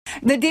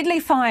The deadly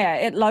fire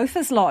at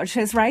Loafers Lodge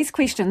has raised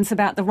questions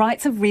about the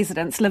rights of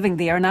residents living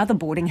there and other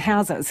boarding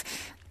houses.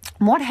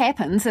 What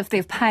happens if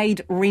they've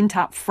paid rent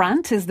up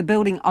front? Is the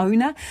building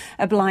owner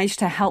obliged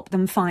to help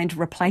them find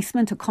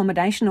replacement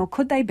accommodation, or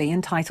could they be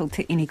entitled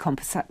to any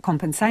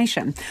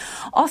compensation?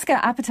 Oscar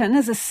Upperton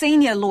is a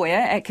senior lawyer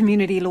at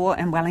Community Law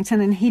in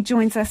Wellington, and he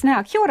joins us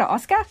now. Kia ora,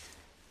 Oscar.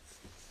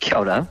 Kia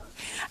ora.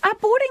 Are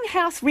boarding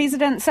house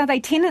residents, are they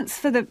tenants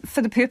for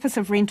the purpose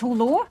of rental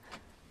law?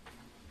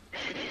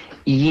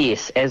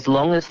 Yes, as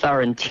long as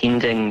they're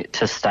intending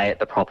to stay at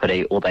the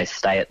property, or they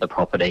stay at the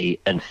property,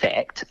 in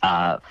fact,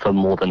 for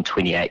more than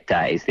 28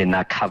 days, then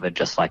they're covered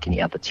just like any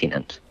other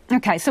tenant.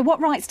 Okay, so what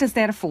rights does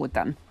that afford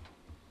them?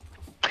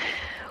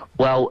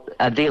 Well,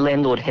 their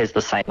landlord has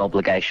the same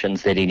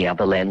obligations that any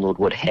other landlord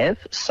would have,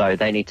 so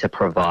they need to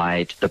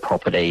provide the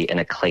property in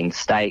a clean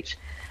state.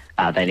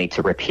 They need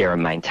to repair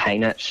and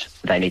maintain it.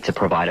 They need to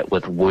provide it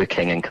with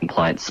working and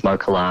compliant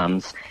smoke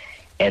alarms.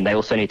 And they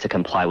also need to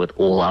comply with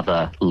all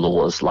other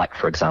laws, like,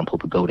 for example,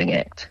 the Building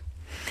Act.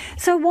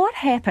 So what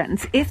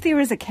happens if there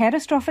is a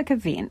catastrophic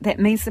event that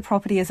means the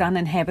property is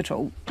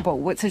uninhabitable,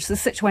 which is the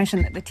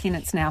situation that the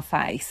tenants now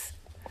face?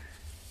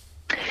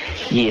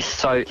 Yes,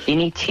 so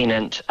any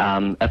tenant,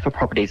 if a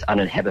property is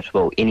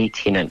uninhabitable, any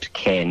tenant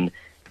can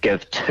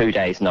give 2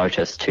 days'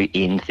 notice to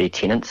end their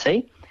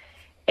tenancy,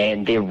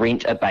 and their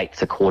rent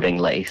abates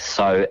accordingly.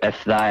 So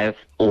if they've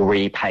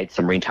already paid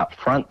some rent up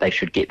front, they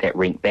should get that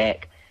rent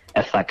back.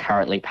 If they're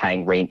currently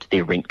paying rent,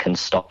 their rent can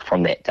stop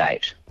from that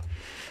date.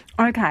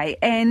 Okay,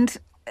 and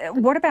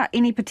what about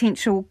any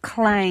potential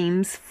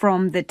claims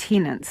from the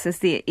tenants? Is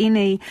there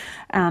any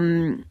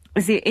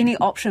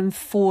option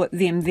for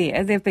them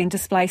there? They've been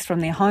displaced from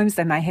their homes.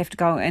 They may have to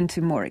go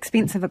into more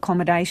expensive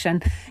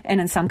accommodation,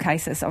 and in some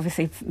cases,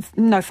 obviously,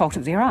 no fault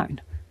of their own.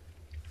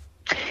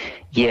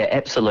 Yeah,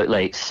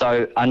 absolutely.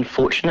 So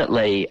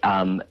unfortunately,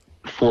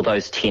 for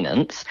those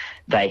tenants,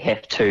 they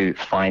have to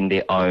find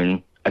their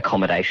own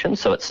accommodation,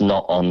 so it's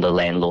not on the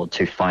landlord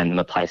to find them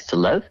a place to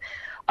live.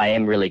 I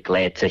am really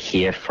glad to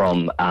hear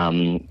from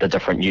the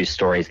different news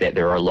stories that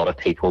there are a lot of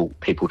people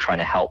trying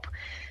to help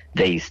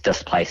these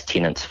displaced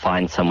tenants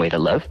find somewhere to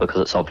live,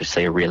 because it's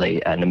obviously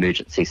an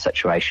emergency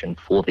situation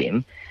for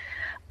them.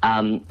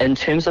 In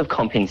terms of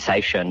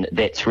compensation,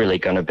 that's really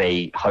going to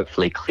be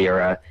hopefully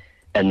clearer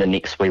in the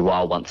next wee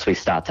while once we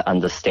start to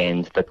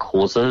understand the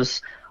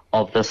causes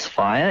of this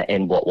fire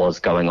and what was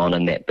going on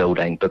in that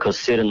building, because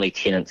certainly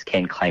tenants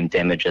can claim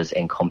damages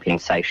and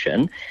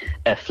compensation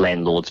if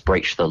landlords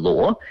breach the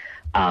law.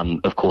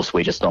 Of course,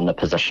 we're just not in a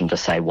position to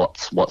say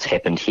what's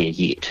happened here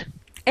yet.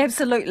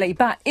 Absolutely,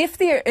 but if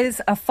there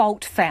is a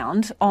fault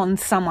found on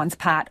someone's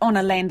part, on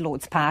a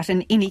landlord's part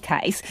in any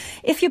case,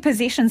 if your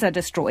possessions are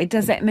destroyed,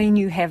 does that mean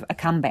you have a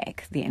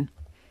comeback then?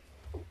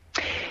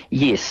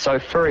 Yes, so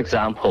for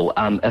example,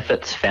 if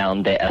it's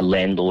found that a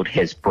landlord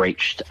has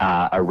breached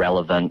a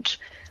relevant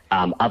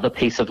other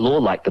piece of law,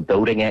 like the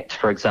Building Act,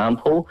 for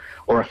example,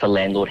 or if a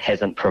landlord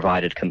hasn't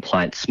provided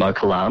compliant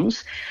smoke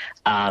alarms,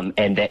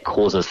 and that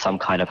causes some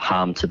kind of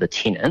harm to the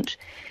tenant,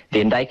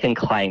 then they can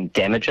claim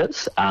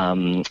damages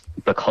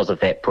because of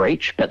that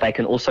breach, but they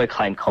can also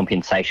claim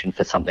compensation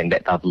for something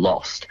that they've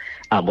lost,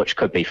 which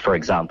could be, for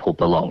example,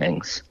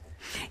 belongings.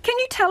 Can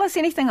you tell us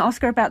anything,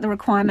 Oscar, about the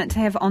requirement to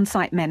have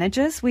on-site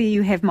managers where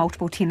you have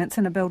multiple tenants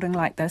in a building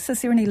like this?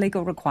 Is there any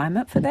legal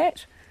requirement for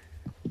that?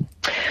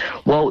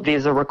 Well,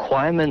 there's a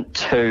requirement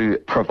to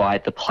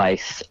provide the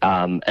place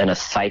in a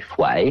safe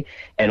way,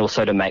 and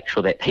also to make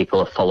sure that people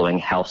are following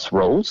house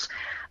rules.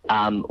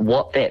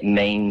 What that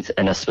means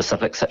in a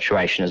specific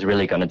situation is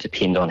really going to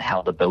depend on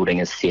how the building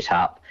is set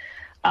up,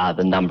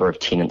 the number of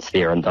tenants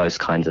there and those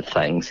kinds of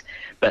things.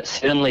 But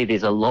certainly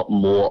there's a lot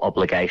more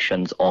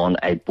obligations on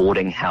a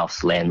boarding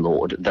house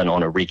landlord than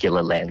on a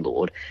regular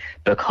landlord,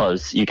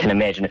 because you can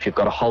imagine if you've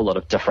got a whole lot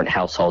of different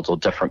households or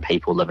different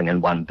people living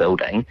in one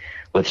building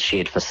with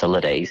shared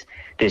facilities,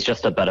 there's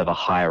just a bit of a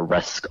higher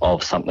risk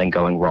of something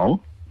going wrong.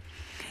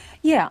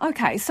 Yeah,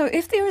 okay. So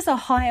if there is a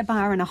higher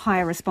bar and a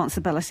higher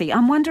responsibility,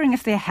 I'm wondering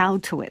if they're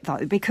held to it,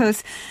 though,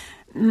 because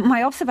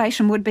my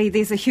observation would be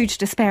there's a huge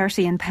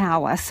disparity in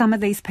power. Some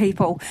of these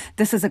people,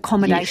 this is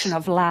accommodation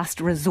of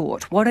last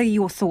resort. What are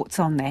your thoughts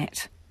on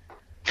that?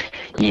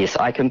 Yes,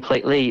 I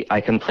completely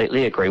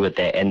agree with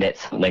that, and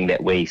that's something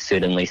that we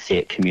certainly see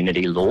at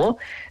Community Law,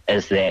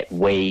 is that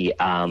we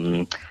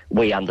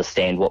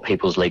understand what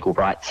people's legal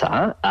rights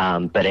are,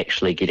 but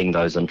actually getting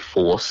those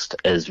enforced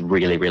is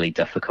really, really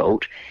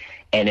difficult.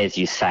 And as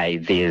you say,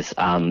 there's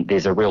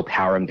a real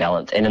power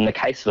imbalance. And in the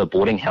case of a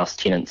boarding house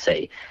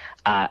tenancy,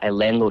 a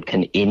landlord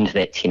can end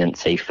that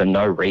tenancy for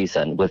no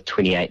reason with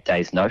 28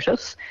 days'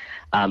 notice.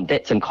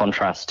 That's in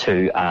contrast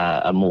to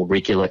a more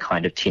regular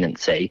kind of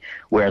tenancy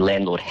where a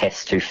landlord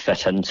has to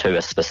fit into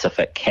a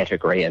specific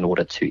category in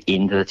order to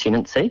end the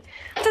tenancy.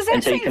 Does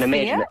that seem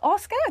fair,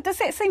 Oscar? Does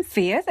that seem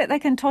fair that they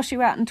can toss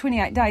you out in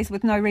 28 days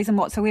with no reason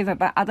whatsoever,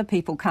 but other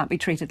people can't be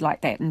treated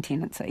like that in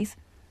tenancies?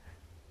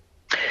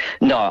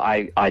 No,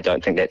 I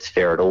don't think that's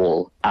fair at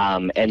all.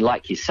 And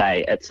like you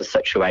say, it's a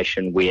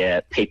situation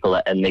where people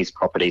are in these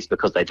properties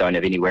because they don't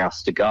have anywhere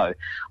else to go.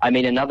 I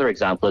mean, another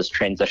example is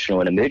transitional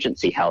and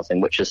emergency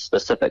housing, which is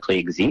specifically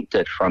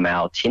exempted from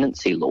our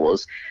tenancy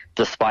laws,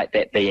 despite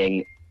that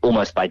being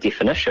almost by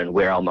definition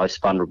where our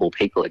most vulnerable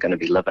people are going to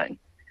be living.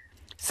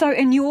 So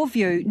in your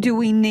view, do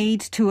we need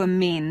to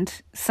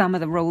amend some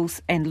of the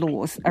rules and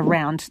laws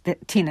around the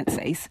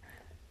tenancies?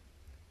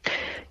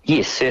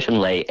 Yes,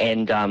 certainly.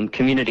 And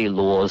Community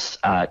Law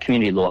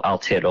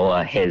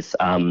Aotearoa has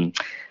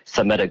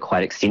submitted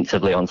quite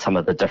extensively on some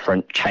of the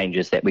different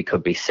changes that we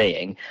could be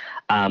seeing.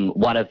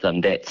 One of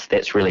them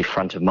that's really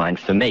front of mind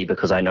for me,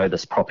 because I know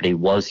this property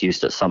was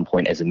used at some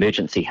point as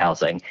emergency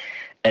housing,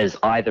 is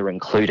either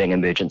including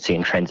emergency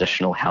and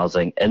transitional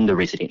housing in the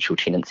Residential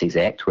Tenancies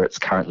Act, where it's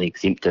currently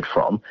exempted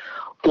from,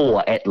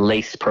 or at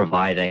least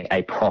providing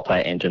a proper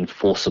and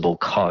enforceable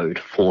code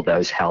for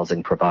those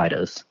housing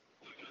providers.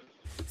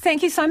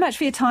 Thank you so much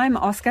for your time,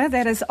 Oscar.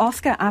 That is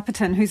Oscar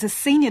Apperton, who's a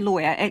senior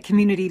lawyer at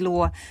Community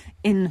Law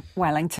in Wellington.